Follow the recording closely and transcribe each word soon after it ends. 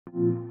Hey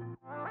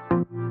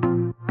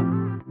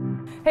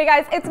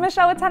guys, it's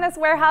Michelle with Tennis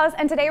Warehouse,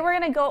 and today we're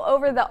going to go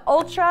over the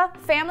Ultra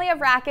family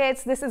of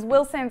rackets. This is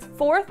Wilson's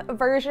 4th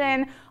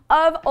version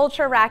of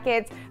Ultra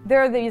rackets.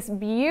 They're these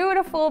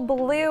beautiful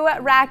blue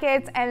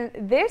rackets, and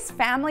this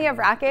family of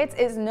rackets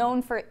is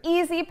known for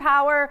easy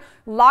power,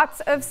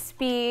 lots of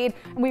speed.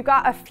 And we've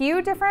got a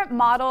few different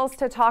models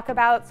to talk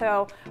about,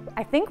 so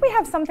I think we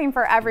have something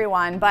for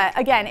everyone. But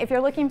again, if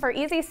you're looking for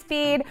easy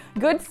speed,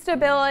 good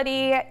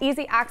stability,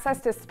 easy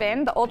access to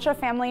spin, the Ultra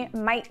family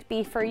might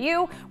be for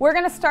you. We're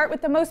going to start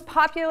with the most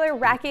popular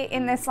racket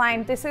in this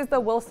line. This is the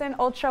Wilson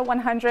Ultra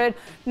 100.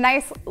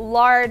 Nice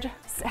large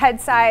head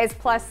size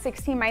plus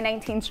 16 by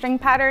 19 string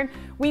pattern.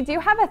 We do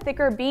have a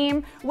thicker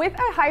beam with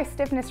a high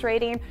stiffness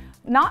rating.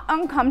 Not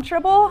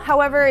uncomfortable,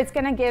 however, it's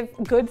going to give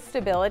good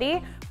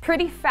stability.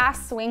 Pretty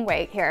fast swing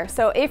weight here.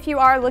 So if you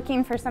are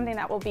looking for something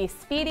that will be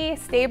speedy,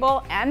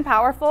 stable, and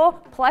powerful,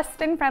 plus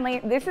spin friendly,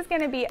 this is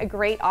going to be a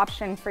great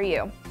option for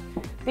you.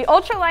 The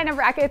Ultra line of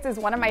rackets is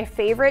one of my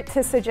favorite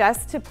to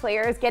suggest to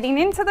players getting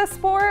into the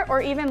sport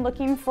or even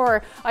looking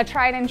for a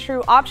tried and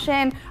true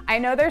option. I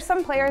know there's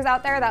some players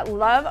out there that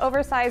love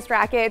oversized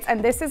rackets,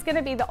 and this is going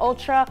to be the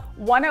Ultra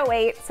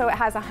 108. So it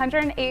has a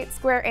 108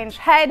 square inch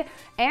head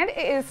and it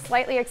is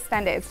slightly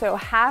extended. So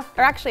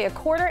actually a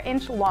 1/4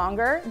 inch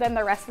longer than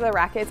the rest of the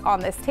rackets on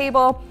this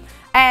table.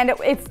 And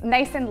it's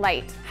nice and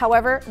light,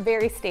 however,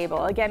 very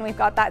stable. Again, we've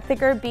got that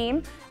thicker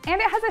beam, and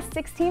it has a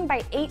 16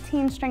 by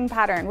 18 string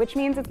pattern, which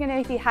means it's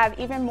gonna have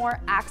even more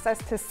access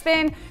to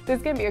spin. This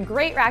is gonna be a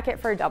great racket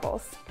for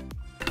doubles.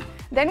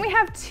 Then we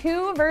have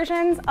 2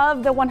 versions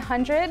of the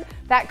 100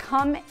 that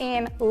come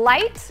in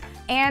light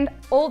and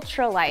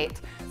ultra light.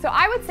 So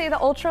I would say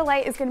the ultra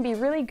light is going to be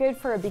really good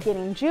for a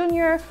beginning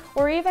junior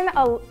or even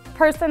a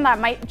person that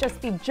might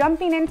just be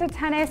jumping into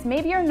tennis.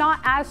 Maybe you're not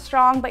as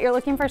strong, but you're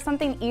looking for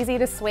something easy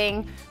to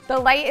swing. The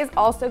light is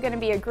also going to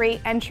be a great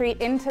entry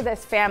into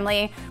this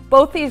family.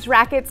 Both these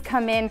rackets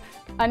come in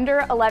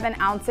under 11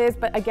 ounces,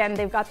 but again,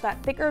 they've got that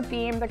thicker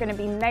beam. They're going to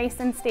be nice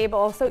and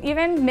stable. So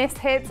even miss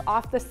hits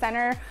off the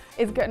center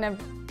is going to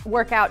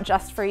work out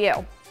just for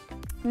you.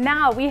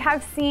 Now we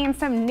have seen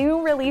some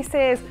new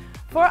releases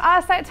for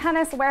us at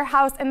Tennis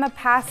Warehouse in the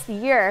past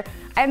year.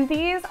 And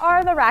these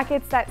are the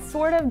rackets that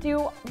sort of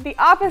do the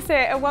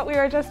opposite of what we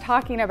were just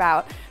talking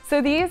about.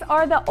 So these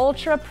are the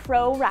Ultra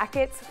Pro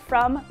rackets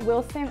from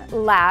Wilson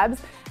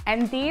Labs,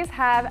 and these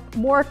have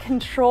more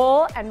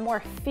control and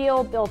more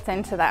feel built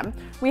into them.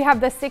 We have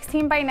the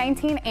 16 by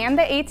 19 and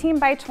the 18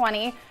 by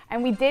 20,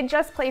 and we did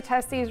just play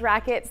test these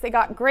rackets. They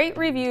got great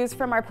reviews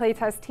from our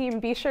playtest team.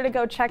 Be sure to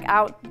go check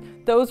out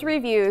those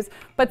reviews.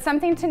 But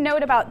something to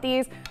note about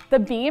these, the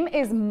beam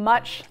is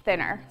much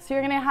thinner. So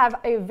you're gonna have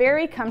a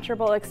very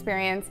comfortable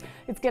experience.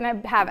 It's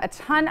gonna have a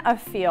ton of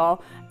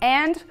feel,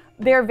 and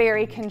they're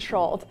very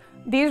controlled.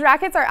 These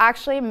rackets are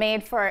actually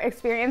made for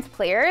experienced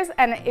players,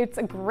 and it's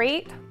a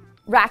great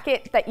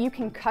racket that you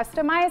can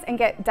customize and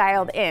get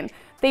dialed in.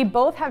 They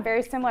both have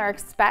very similar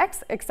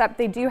specs, except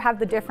they do have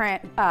the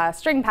different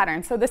string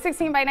patterns. So the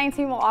 16 by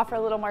 19 will offer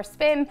a little more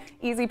spin,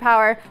 easy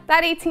power.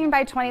 That 18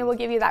 by 20 will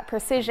give you that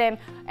precision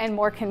and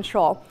more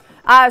control.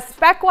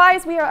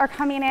 Spec-wise, we are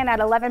coming in at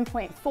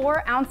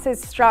 11.4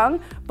 ounces strung.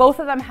 Both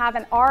of them have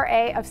an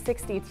RA of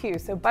 62,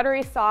 so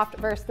buttery soft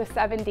versus the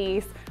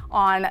 70s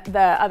on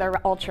the other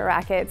Ultra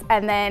rackets.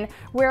 And then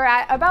we're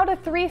at about a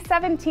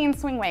 317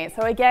 swing weight.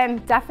 So again,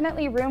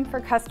 definitely room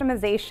for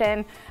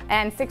customization,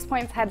 and 6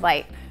 points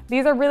headlight.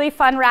 These are really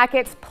fun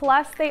rackets,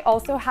 plus they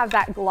also have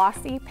that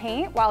glossy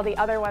paint while the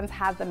other ones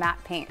have the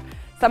matte paint.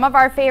 Some of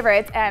our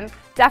favorites, and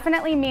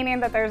definitely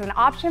meaning that there's an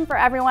option for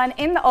everyone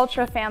in the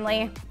Ultra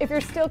family. If you're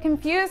still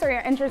confused or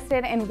you're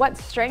interested in what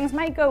strings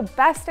might go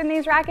best in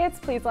these rackets,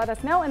 please let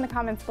us know in the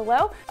comments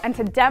below. And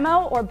to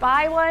demo or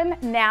buy one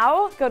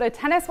now, go to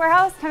Tennis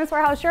Warehouse, Tennis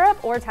Warehouse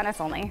Europe, or Tennis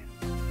Only.